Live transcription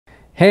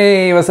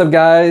Hey, what's up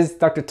guys?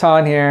 Dr.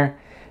 Ton here.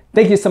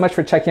 Thank you so much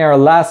for checking out our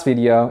last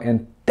video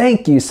and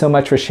thank you so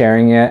much for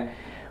sharing it.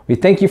 We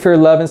thank you for your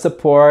love and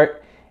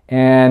support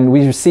and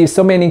we received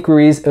so many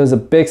inquiries. It was a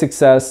big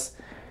success.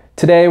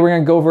 Today we're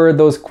going to go over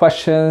those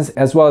questions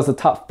as well as the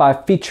top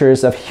 5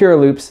 features of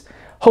Hero Loupes.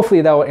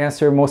 Hopefully that will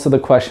answer most of the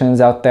questions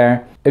out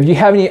there. If you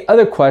have any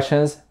other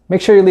questions, make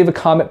sure you leave a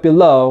comment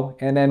below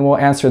and then we'll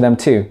answer them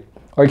too.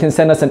 Or you can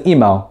send us an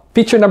email.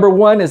 Feature number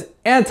 1 is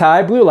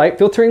anti-blue light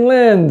filtering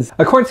lens.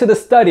 According to the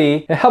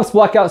study, it helps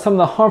block out some of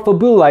the harmful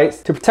blue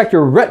lights to protect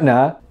your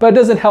retina, but it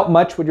doesn't help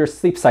much with your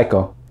sleep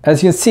cycle.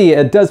 As you can see,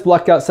 it does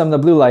block out some of the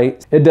blue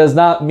light. It does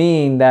not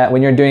mean that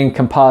when you're doing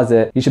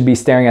composite, you should be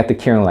staring at the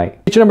Kirin light.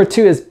 Feature number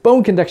 2 is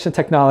bone conduction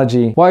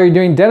technology. While you're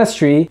doing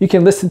dentistry, you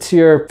can listen to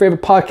your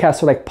favorite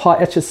podcaster like Paul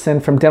Etchison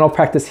from Dental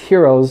Practice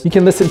Heroes. You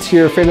can listen to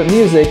your favorite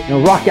music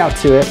and rock out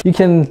to it. You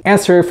can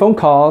answer your phone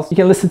calls. You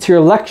can listen to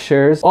your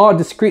lectures all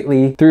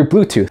discreetly through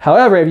Bluetooth.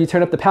 However, if you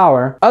turn up the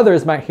power,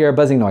 others might hear a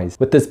buzzing noise.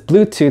 With this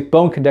Bluetooth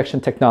bone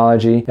conduction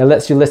technology, it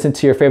lets you listen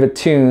to your favorite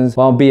tunes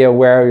while be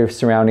aware of your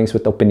surroundings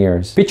with open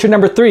ears. Feature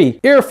number 3,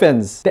 ear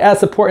fins. They add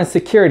support and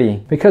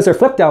security. Because their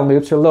flip down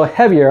loops are a little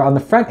heavier on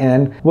the front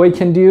end, what you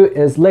can do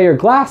is lay your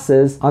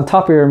glasses on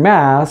top of your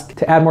mask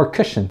to add more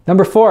cushion.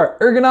 Number 4,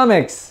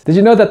 ergonomics. Did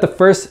you know that the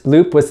first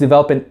loop was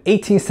developed in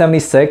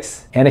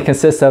 1876 and it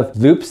consists of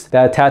loops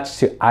that attach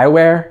to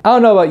eyewear? I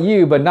don't know about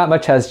you, but not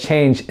much has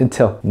changed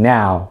until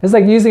now. It's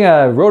like using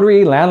a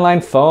rotary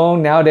landline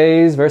phone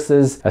nowadays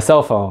versus a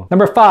cell phone.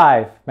 Number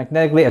 5,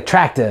 magnetically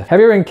attractive. Have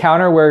you ever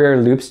encountered where your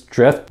loops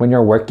drift when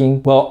you're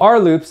working? Well, our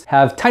loops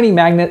have tiny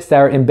magnets that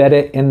are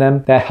embedded in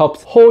them that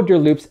helps hold your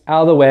loops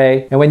out of the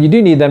way. And when you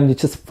do need them, you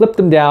just flip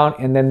them down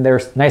and then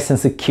they're nice and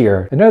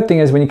secure. Another thing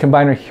is when you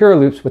combine your Hero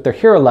Loupes with their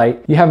Hero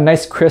light, you have a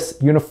nice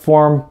crisp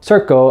uniform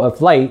circle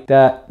of light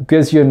that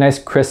gives you a nice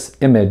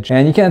crisp image.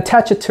 And you can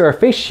attach it to our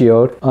face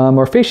shield.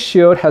 Our face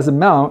shield has a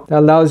mount that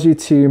allows you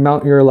to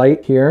mount your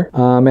light here.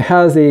 It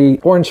has a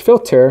orange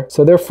filter,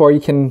 so therefore you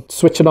can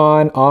switch it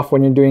on, off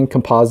when you're doing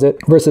composite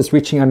versus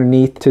reaching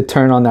underneath to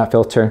turn on that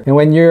filter. And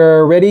when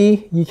you're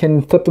ready, you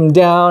can flip them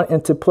down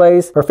into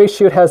place. Our face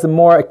shield has a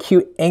more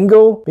acute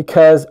angle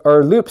because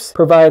our loops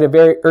provide a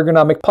very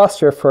ergonomic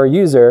posture for our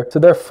user. So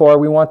therefore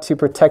we want to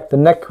protect the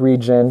neck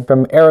region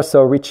from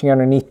aerosol reaching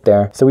underneath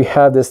there. So we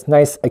have this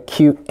nice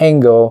acute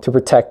angle to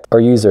protect our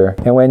user.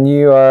 And when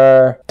you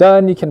are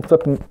done, you can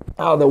flip them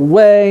out of the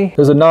way.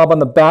 There's a knob on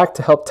the back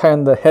to help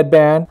tighten the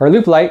headband. Our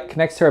loop light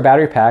connects to our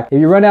battery pack. If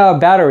you run out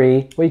of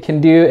battery, what you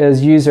can do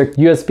is use our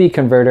USB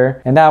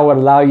converter, and that would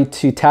allow you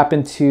to tap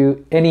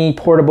into any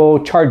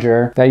portable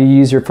charger that you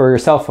use for your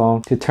cell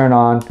phone to turn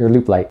on your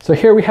loop light. So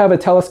here we have a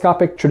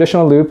telescopic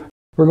traditional loop.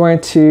 We're going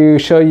to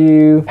show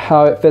you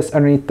how it fits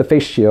underneath the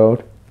face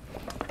shield.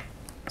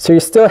 So you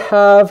still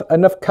have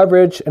enough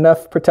coverage,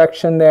 enough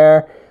protection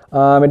there.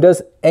 It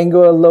does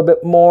angle a little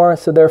bit more,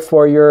 so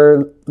therefore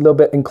you're a little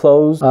bit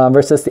enclosed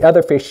versus the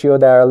other face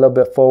shield that are a little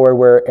bit forward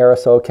where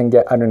aerosol can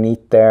get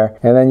underneath there.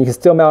 And then you can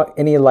still mount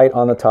any light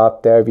on the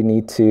top there if you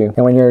need to.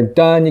 And when you're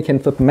done, you can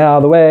flip them out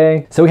of the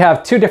way. So we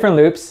have 2 different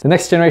loops, the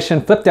next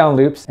generation flip down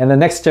loops and the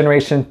next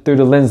generation Thru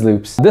The Lens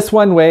loops. This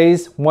one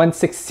weighs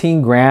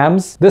 116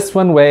 grams. This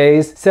one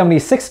weighs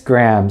 76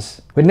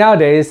 grams. But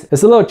nowadays,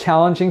 it's a little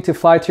challenging to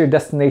fly to your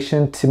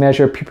destination to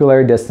measure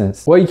pupillary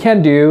distance. What you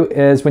can do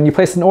is when you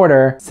place an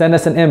order, send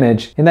us an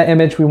image. In that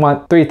image, we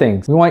want 3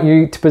 things. We want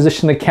you to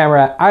position the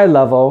camera at eye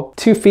level,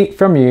 2 feet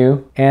from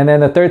you. And then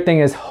the third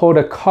thing is hold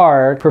a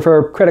card, prefer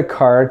a credit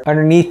card,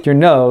 underneath your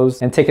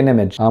nose and take an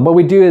image. What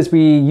we do is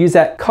we use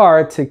that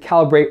card to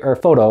calibrate our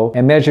photo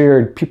and measure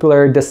your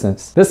pupillary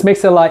distance. This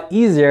makes it a lot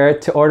easier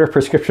to order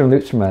prescription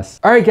loupes from us.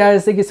 All right,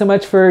 guys, thank you so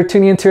much for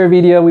tuning into our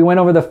video. We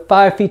went over the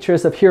 5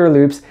 features of Hero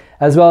Loupes,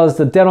 as well as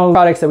the dental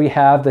products that we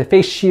have, the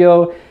face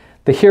shield,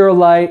 the Hero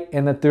light,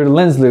 and the Thru The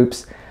Lens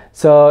loops.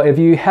 So if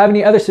you have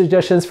any other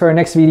suggestions for our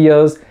next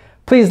videos,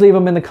 please leave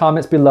them in the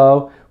comments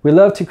below. We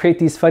love to create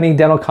these funny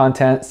dental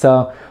content,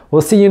 so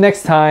we'll see you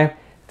next time.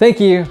 Thank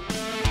you.